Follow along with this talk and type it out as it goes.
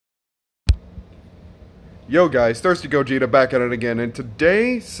Yo guys, Thirsty Gogeta back at it again, and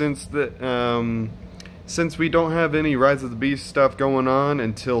today, since we don't have any Rise of the Beast stuff going on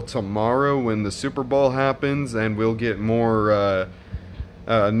until tomorrow when the Super Bowl happens, and we'll get more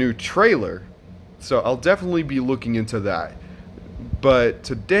new trailer, so I'll definitely be looking into that. But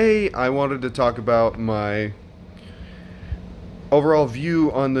today, I wanted to talk about my overall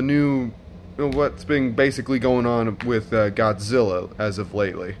view on the new, what's been basically going on with Godzilla as of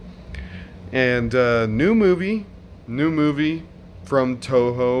lately. And new movie from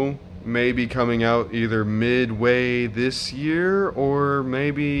Toho may be coming out either midway this year or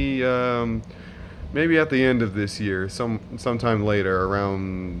maybe at the end of this year, sometime later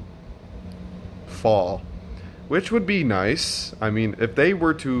around fall, which would be nice. I mean, if they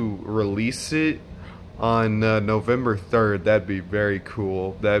were to release it on November 3rd, that'd be very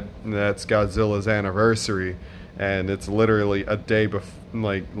cool. That's Godzilla's anniversary. And it's literally a day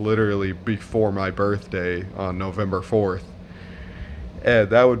literally before my birthday on November 4th. And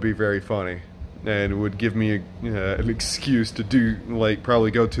that would be very funny. And it would give me an excuse to probably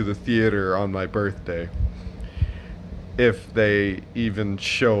go to the theater on my birthday. If they even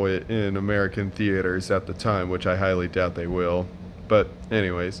show it in American theaters at the time, which I highly doubt they will. But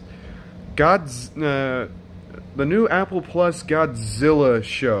anyways, the new Apple Plus Godzilla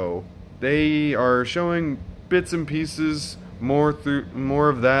show. They are showing bits and pieces, more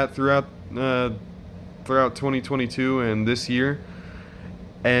of that throughout 2022 and this year,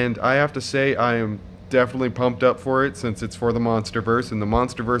 and I have to say I am definitely pumped up for it since it's for the MonsterVerse, and the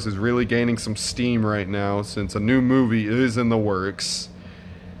MonsterVerse is really gaining some steam right now since a new movie is in the works,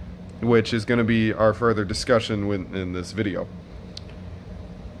 which is going to be our further discussion in this video.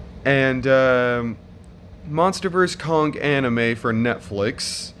 And MonsterVerse Kong anime for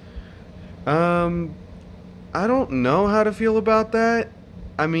Netflix. I don't know how to feel about that.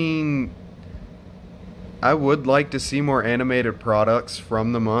 I mean, I would like to see more animated products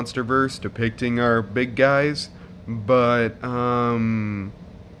from the MonsterVerse depicting our big guys, but I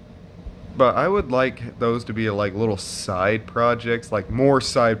would like those to be like little side projects, like more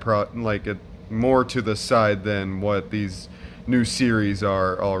more to the side than what these new series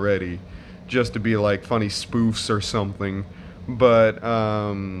are already, just to be like funny spoofs or something. But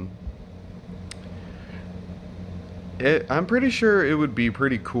I'm pretty sure it would be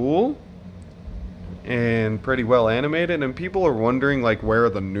pretty cool and pretty well animated, and people are wondering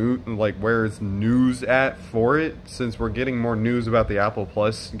where is news at for it, since we're getting more news about the Apple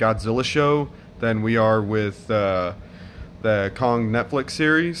Plus Godzilla show than we are with the Kong Netflix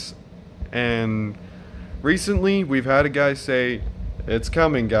series. And recently we've had a guy say it's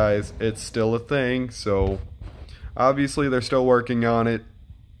coming, guys, it's still a thing, so obviously they're still working on it.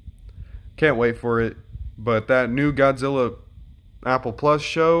 Can't wait for it. But that new Godzilla Apple Plus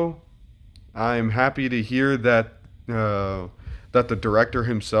show, I'm happy to hear that that the director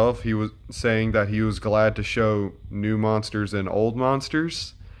himself, he was saying that he was glad to show new monsters and old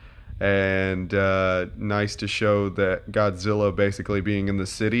monsters, and nice to show that Godzilla basically being in the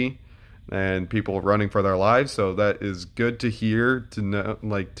city and people running for their lives. So that is good to hear.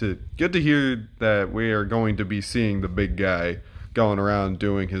 Good to hear that we are going to be seeing the big guy going around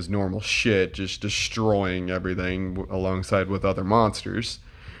doing his normal shit, just destroying everything alongside with other monsters.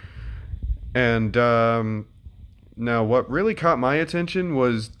 And now what really caught my attention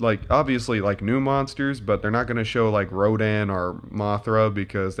was obviously new monsters, but they're not going to show Rodan or Mothra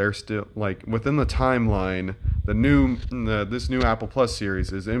because they're still within the timeline. This new Apple Plus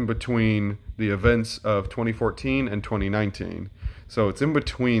series is in between the events of 2014 and 2019, so it's in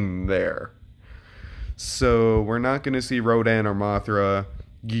between there. So we're not going to see Rodan or Mothra.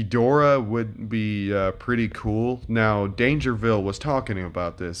 Ghidorah would be pretty cool. Now, Dangerville was talking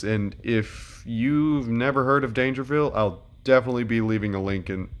about this, and if you've never heard of Dangerville, I'll definitely be leaving a link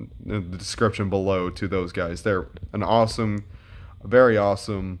in the description below to those guys. They're an awesome, very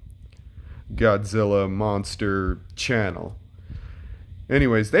awesome Godzilla monster channel.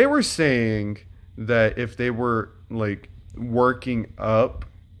 Anyways, they were saying that if they were working up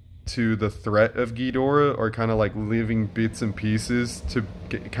to the threat of Ghidorah, or kind of leaving bits and pieces to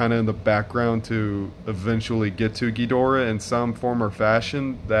get kind of in the background to eventually get to Ghidorah in some form or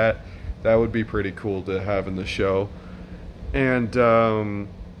fashion, that would be pretty cool to have in the show. And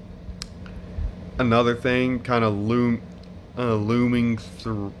another thing kind of looming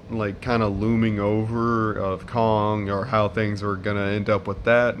over of Kong, or how things are gonna end up with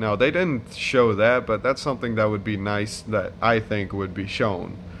that. Now, they didn't show that, but that's something that would be nice, that I think would be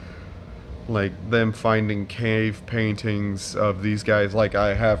shown. Them finding cave paintings of these guys like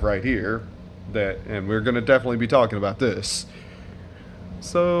I have right here, and we're gonna definitely be talking about this.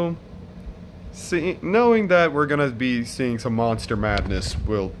 So knowing that we're gonna be seeing some monster madness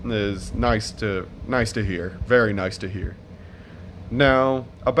is nice to hear. Very nice to hear. Now,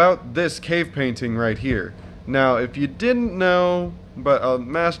 about this cave painting right here. Now, if you didn't know, but a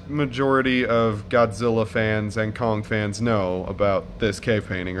vast majority of Godzilla fans and Kong fans know about this cave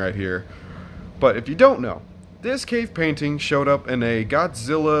painting right here. But if you don't know, this cave painting showed up in a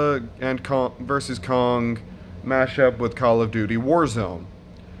Godzilla and Kong vs. Kong mashup with Call of Duty Warzone.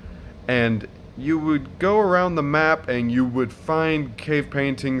 And you would go around the map and you would find cave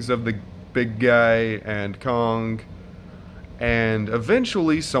paintings of the big guy and Kong. And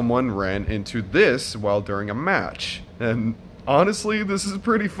eventually someone ran into this while during a match. And honestly, this is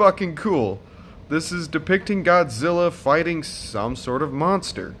pretty fucking cool. This is depicting Godzilla fighting some sort of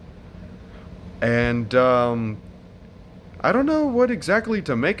monster. And, I don't know what exactly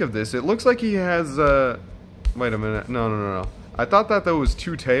to make of this. It looks like he has, wait a minute. No. I thought that was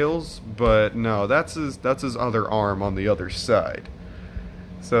two tails, but no, that's his other arm on the other side.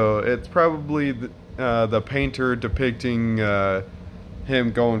 So it's probably the painter depicting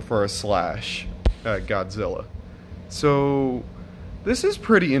him going for a slash at Godzilla. So this is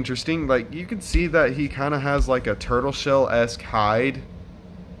pretty interesting. Like, you can see that he kind of has like a turtle shell-esque hide.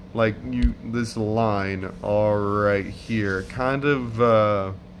 Like, this line all right here, kind of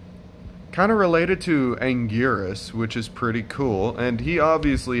related to Anguirus, which is pretty cool. And he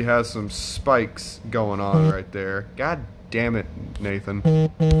obviously has some spikes going on right there. God damn it, Nathan.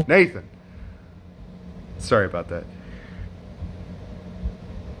 Nathan! Sorry about that.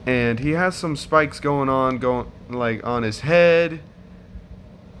 And he has some spikes going like on his head.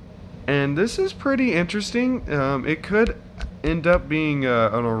 And this is pretty interesting. It could end up being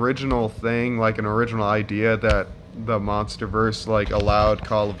an original thing, like an original idea that the MonsterVerse like allowed the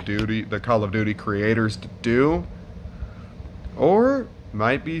Call of Duty creators to do, or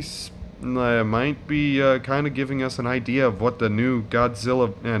might be kind of giving us an idea of what the new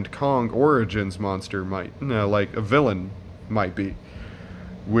Godzilla and Kong Origins monster might, like a villain might be,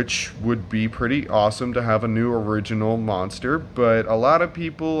 which would be pretty awesome to have a new original monster. But a lot of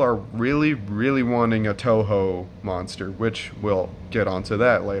people are really wanting a Toho monster, which we'll get onto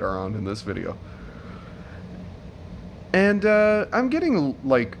that later on in this video. And I'm getting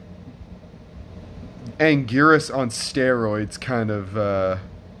like Anguirus on steroids kind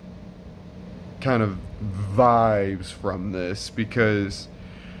of vibes from this, because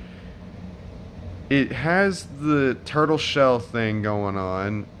it has the turtle shell thing going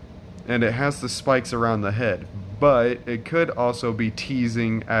on and it has the spikes around the head, but it could also be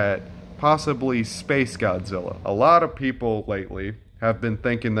teasing at possibly Space Godzilla. A lot of people lately have been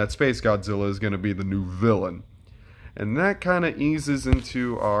thinking that Space Godzilla is going to be the new villain, and that kind of eases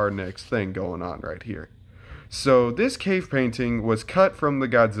into our next thing going on right here. So this cave painting was cut from the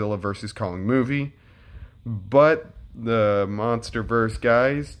Godzilla vs. Kong movie, but the MonsterVerse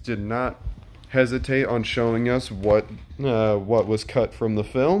guys did not hesitate on showing us what was cut from the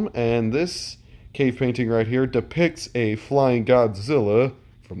film, and this cave painting right here depicts a flying Godzilla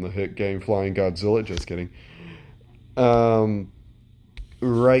from the hit game Flying Godzilla. Just kidding.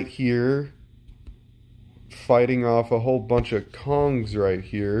 Right here, fighting off a whole bunch of Kongs right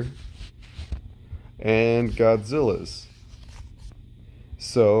here, and Godzillas.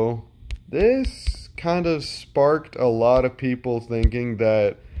 So this kind of sparked a lot of people thinking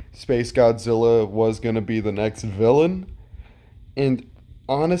that Space Godzilla was going to be the next villain. And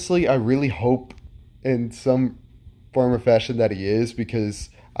honestly, I really hope in some form or fashion that he is, because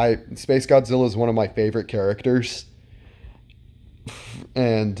Space Godzilla is one of my favorite characters.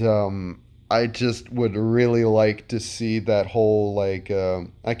 And I just would really like to see that whole, like,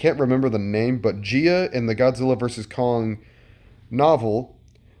 I can't remember the name, but Gia in the Godzilla vs. Kong novel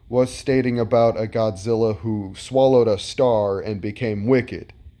was stating about a Godzilla who swallowed a star and became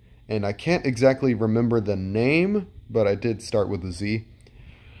wicked. And I can't exactly remember the name, but I did start with a Z.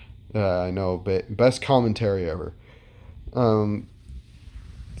 I know, best commentary ever.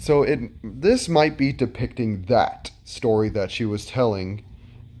 So this might be depicting that story that she was telling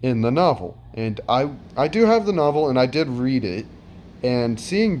in the novel. And I do have the novel, and I did read it. And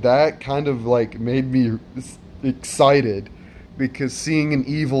seeing that kind of like made me excited, because seeing an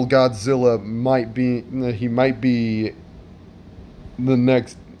evil Godzilla might be the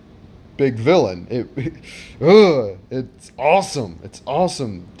next big villain. It's awesome. It's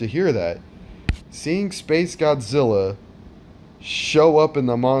awesome to hear that. Seeing Space Godzilla show up in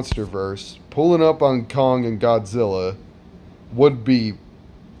the MonsterVerse, pulling up on Kong and Godzilla, would be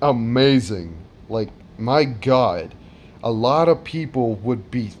amazing. Like, my God, a lot of people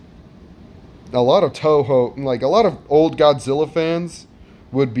would be, a lot of Toho, like a lot of old Godzilla fans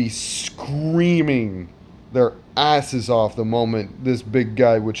would be screaming their asses off the moment this big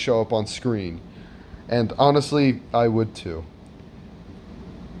guy would show up on screen. And honestly, I would too.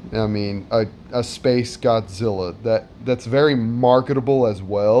 I mean, a space Godzilla, that's very marketable as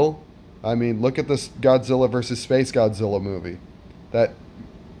well. I mean, look at this Godzilla versus Space Godzilla movie.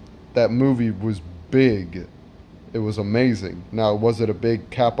 That movie was big. It was amazing. Now, was it a big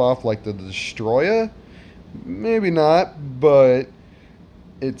cap-off like the Destroyer? Maybe not, but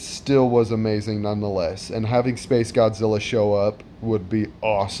it still was amazing nonetheless. And having Space Godzilla show up would be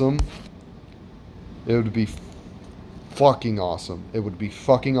awesome. It would be fucking awesome. It would be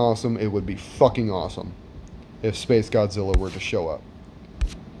fucking awesome. It would be fucking awesome if Space Godzilla were to show up.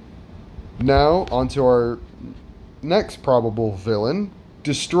 Now, onto our next probable villain,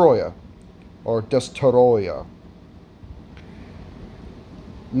 Destroyer. Or Destoroyah.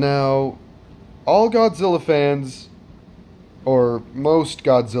 Now, all Godzilla fans, or most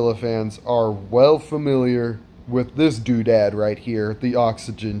Godzilla fans, are well familiar with this doodad right here, the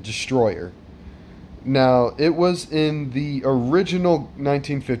Oxygen Destroyer. Now, it was in the original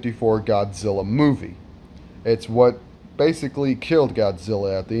 1954 Godzilla movie. It's what basically killed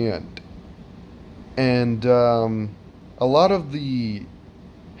Godzilla at the end. And a lot of the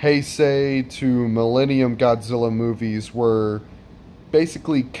Heisei to Millennium Godzilla movies were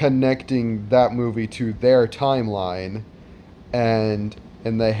basically connecting that movie to their timeline. And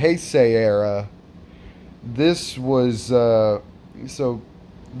in the Heisei era, this was so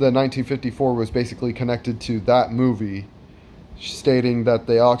the 1954 was basically connected to that movie, stating that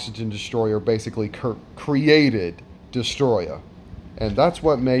the Oxygen Destroyer basically created Destroyer. And that's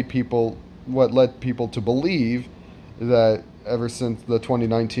what led people to believe that ever since the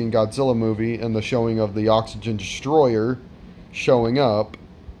 2019 Godzilla movie and the showing of the Oxygen Destroyer showing up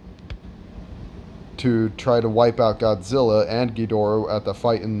to try to wipe out Godzilla and Ghidorah at the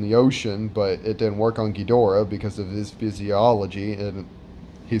fight in the ocean, but it didn't work on Ghidorah because of his physiology, and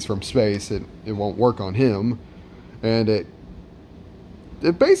he's from space, it won't work on him, and it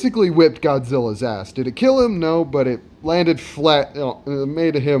basically whipped Godzilla's ass. Did it kill him? No, but it landed flat, it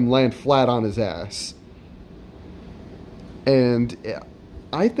made him land flat on his ass. And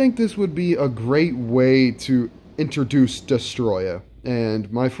I think this would be a great way to introduce Destroyer.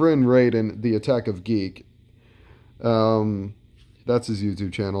 And my friend Raiden, the Attack of Geek, that's his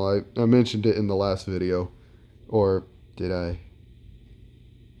YouTube channel. I mentioned it in the last video. Or did I?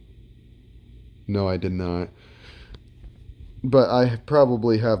 No, I did not. But I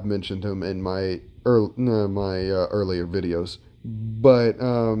probably have mentioned him in my earlier videos. But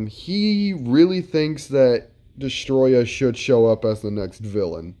he really thinks that Destroyer should show up as the next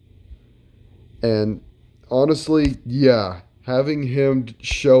villain. And honestly, yeah, having him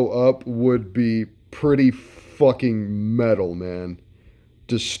show up would be pretty fucking metal, man.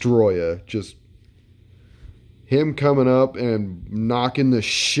 Destroyer, just him coming up and knocking the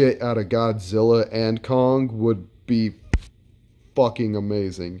shit out of Godzilla and Kong would be fucking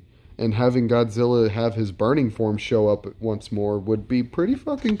amazing. And having Godzilla have his burning form show up once more would be pretty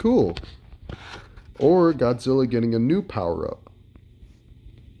fucking cool. Or Godzilla getting a new power-up.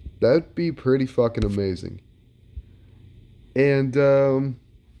 That'd be pretty fucking amazing. And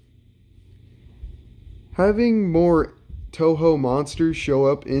having more Toho monsters show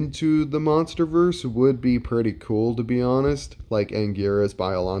up into the Monsterverse would be pretty cool, to be honest. Like Anguirus,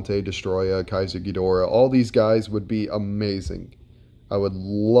 Biollante, Destroyer, Kaiser Ghidorah. All these guys would be amazing. I would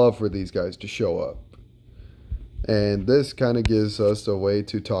love for these guys to show up. And this kind of gives us a way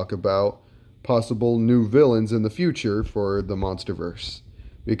to talk about possible new villains in the future for the Monsterverse.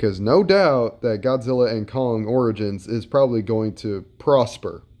 Because no doubt that Godzilla and Kong Origins is probably going to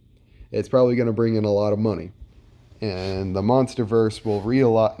prosper. It's probably going to bring in a lot of money. And the Monsterverse will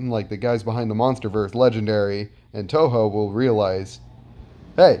realize, like the guys behind the Monsterverse, Legendary and Toho, will realize,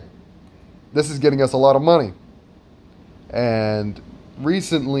 hey, this is getting us a lot of money. And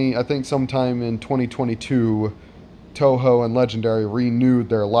recently, I think sometime in 2022, Toho and Legendary renewed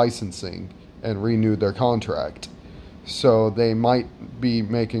their licensing and renewed their contract. So they might be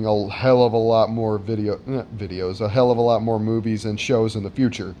making a hell of a lot more a hell of a lot more movies and shows in the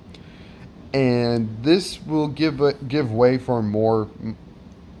future. And this will give way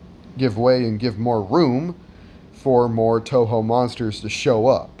and give more room for more Toho monsters to show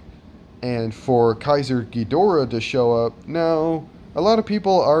up. And for Kaiser Ghidorah to show up, now a lot of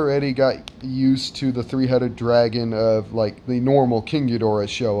people already got used to the three-headed dragon of like the normal King Ghidorah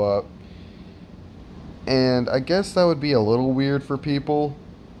show up. And I guess that would be a little weird for people.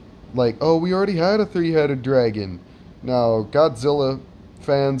 Like, oh, we already had a three-headed dragon. Now, Godzilla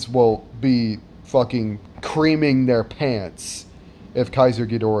fans will be fucking creaming their pants if Kaiser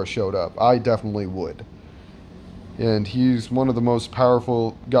Ghidorah showed up. I definitely would. And he's one of the most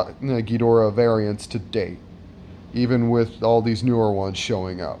powerful Ghidorah variants to date, even with all these newer ones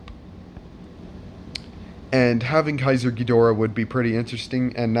showing up. And having Kaiser Ghidorah would be pretty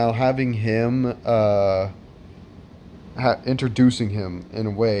interesting, and now having him, introducing him in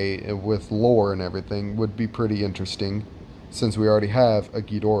a way with lore and everything would be pretty interesting, since we already have a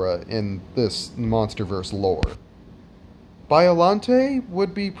Ghidorah in this MonsterVerse lore. Biollante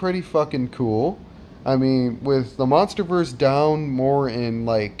would be pretty fucking cool. I mean, with the MonsterVerse down more in,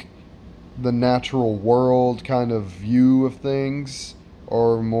 like, the natural world kind of view of things,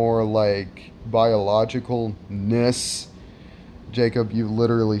 or more, like, biologicalness. Jacob, you're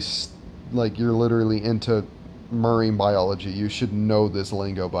literally into marine biology. You should know this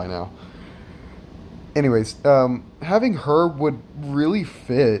lingo by now. Anyways, having her would really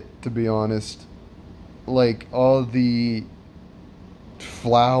fit, to be honest. Like, all the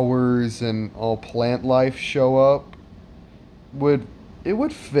flowers and all plant life show up, it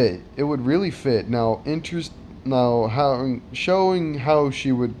would fit. It would really fit. Now, showing how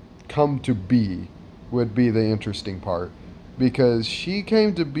she would come to be would be the interesting part, because she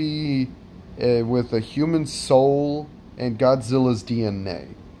came to be with a human soul and Godzilla's DNA,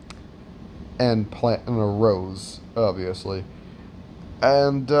 and a rose, obviously,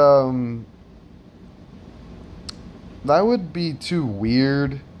 and that would be too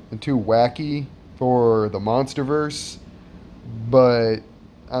weird and too wacky for the MonsterVerse. But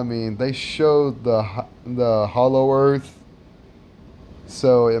I mean, they showed the Hollow Earth,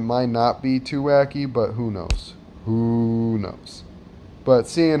 so it might not be too wacky. But who knows? Who knows? But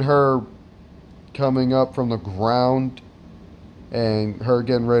seeing her coming up from the ground and her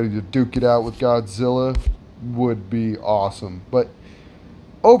getting ready to duke it out with Godzilla would be awesome. But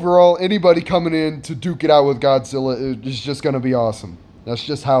overall, anybody coming in to duke it out with Godzilla is just going to be awesome. That's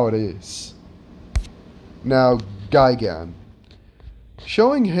just how it is. Now, Gigan.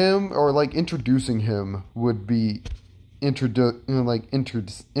 Showing him, or like introducing him, would be interesting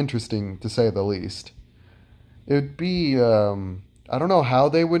to say the least. It would be, I don't know how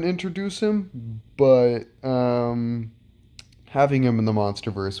they would introduce him, but having him in the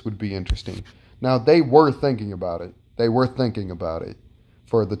MonsterVerse would be interesting. Now, they were thinking about it.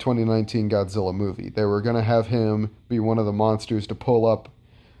 For the 2019 Godzilla movie. They were going to have him be one of the monsters to pull up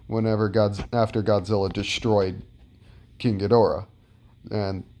after Godzilla destroyed King Ghidorah.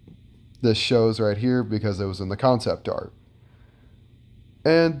 And this shows right here because it was in the concept art.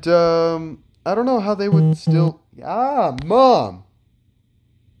 And I don't know how they would still... Mom!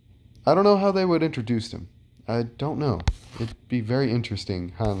 I don't know how they would introduce him. I don't know. It'd be very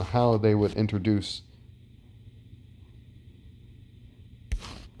interesting on how they would introduce...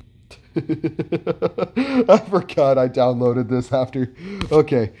 I forgot I downloaded this after.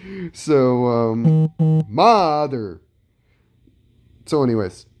 Okay, so, mother. So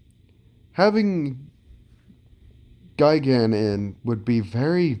anyways, having Gigan in would be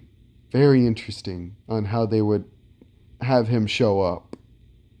very, very interesting on how they would have him show up.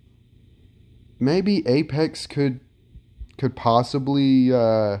 Maybe Apex could possibly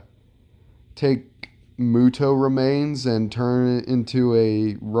take Muto remains and turn it into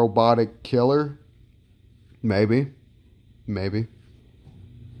a robotic killer. Maybe.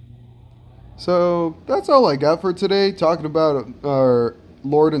 So, that's all I got for today, talking about our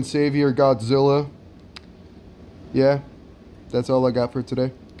Lord and Savior Godzilla. Yeah, that's all I got for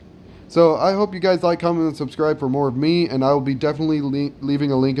today. So, I hope you guys like, comment, and subscribe for more of me, and I will be definitely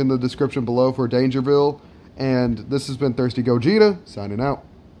leaving a link in the description below for Dangerville. And this has been Thirsty Gogeta, signing out.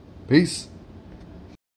 Peace.